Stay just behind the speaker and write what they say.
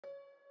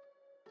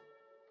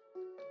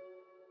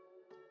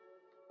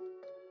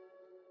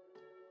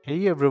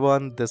Hey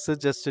everyone, this is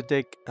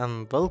Justatech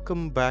and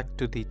welcome back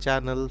to the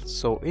channel.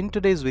 So in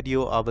today's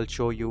video, I will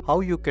show you how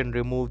you can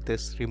remove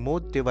this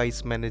remote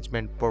device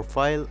management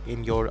profile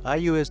in your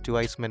iOS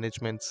device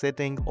management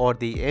setting or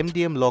the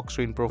MDM lock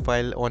screen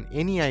profile on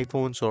any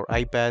iPhones or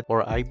iPad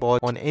or iPod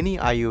on any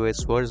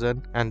iOS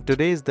version. And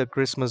today is the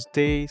Christmas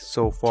day,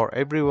 so for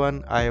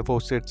everyone, I have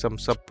hosted some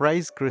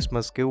surprise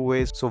Christmas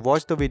giveaways. So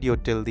watch the video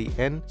till the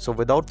end. So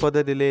without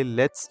further delay,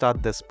 let's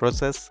start this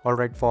process.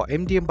 Alright, for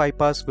MDM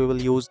Bypass, we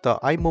will use the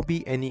iMobie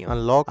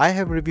Unlock. I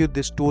have reviewed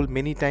this tool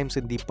many times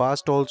in the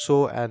past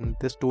also, and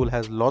this tool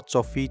has lots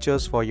of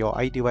features for your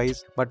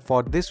iDevice. But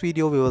for this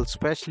video, we will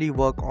specially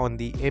work on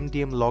the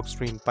MDM lock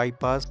screen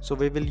bypass. So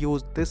we will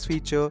use this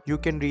feature. You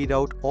can read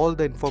out all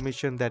the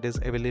information that is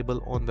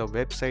available on the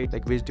website,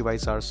 like which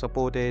devices are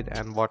supported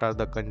and what are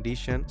the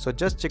conditions. So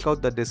just check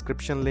out the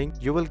description link.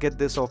 You will get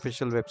this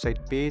official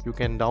website page. You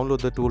can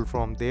download the tool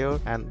from there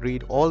and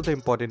read all the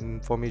important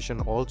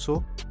information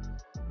also.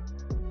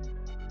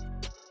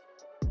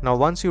 Now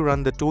once you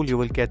run the tool, you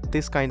will get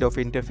this kind of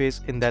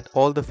interface in that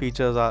all the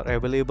features are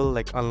available,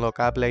 like unlock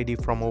Apple ID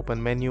from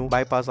open menu,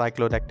 bypass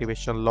iCloud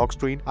activation lock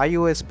screen,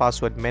 iOS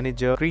password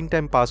manager, screen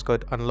time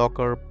passcode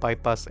unlocker,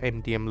 bypass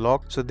MDM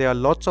lock. So there are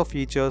lots of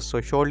features, so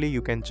surely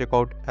you can check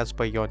out as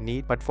per your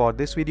need. But for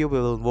this video, we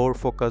will more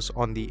focus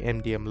on the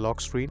MDM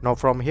lock screen. Now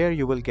from here,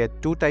 you will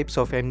get two types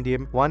of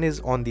MDM. One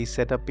is on the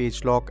setup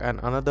page lock and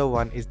another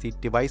one is the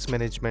device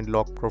management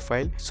lock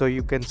profile. So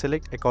you can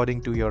select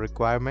according to your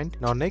requirement.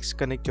 Now next,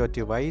 connect your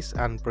device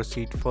and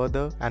proceed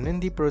further, and in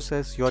the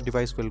process your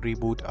device will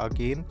reboot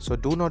again, so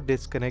do not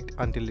disconnect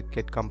until it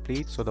gets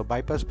complete. So the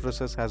bypass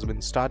process has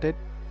been started.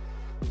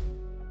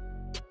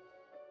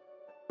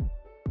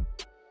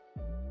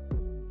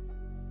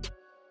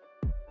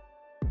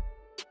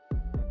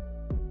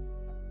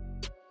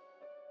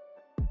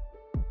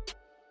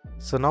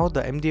 So now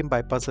the MDM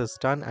bypass is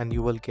done and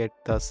you will get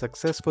the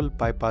successful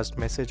bypass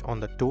message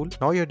on the tool.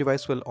 Now your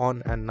device will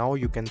on and now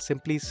you can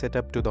simply set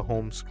up to the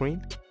home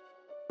screen.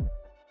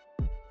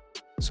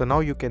 So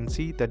now you can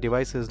see the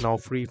device is now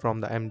free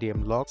from the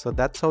MDM lock. So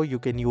that's how you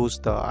can use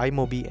the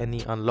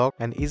iMobie Unlock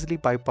and easily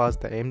bypass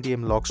the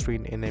MDM lock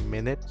screen in a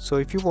minute. So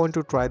if you want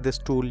to try this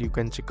tool, you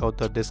can check out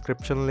the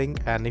description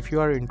link, and if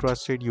you are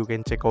interested, you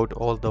can check out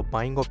all the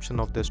buying option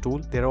of this tool.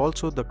 There are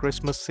also the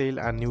Christmas sale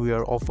and New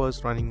Year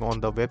offers running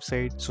on the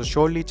website, so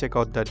surely check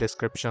out the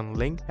description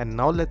link. And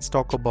now let's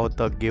talk about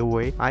the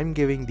giveaway. I'm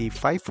giving the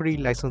 5 free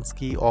license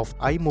key of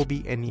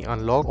iMobie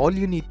Unlock. All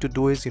you need to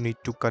do is you need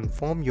to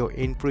confirm your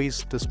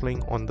entries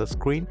displaying on the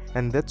screen,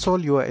 and that's all.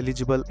 You are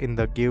eligible in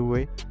the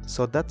giveaway.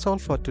 So that's all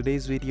for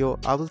today's video.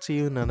 I will see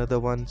you in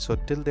another one. So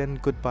till then,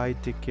 goodbye,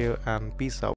 take care and peace out.